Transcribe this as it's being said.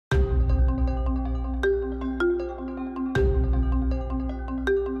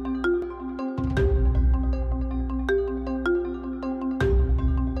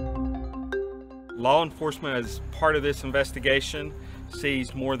Law enforcement, as part of this investigation,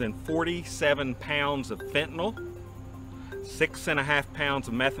 seized more than 47 pounds of fentanyl, 6.5 pounds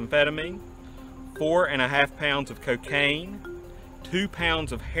of methamphetamine, 4.5 pounds of cocaine, 2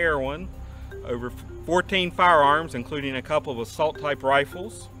 pounds of heroin, over 14 firearms, including a couple of assault-type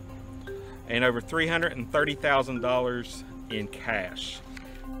rifles, and over $330,000 in cash.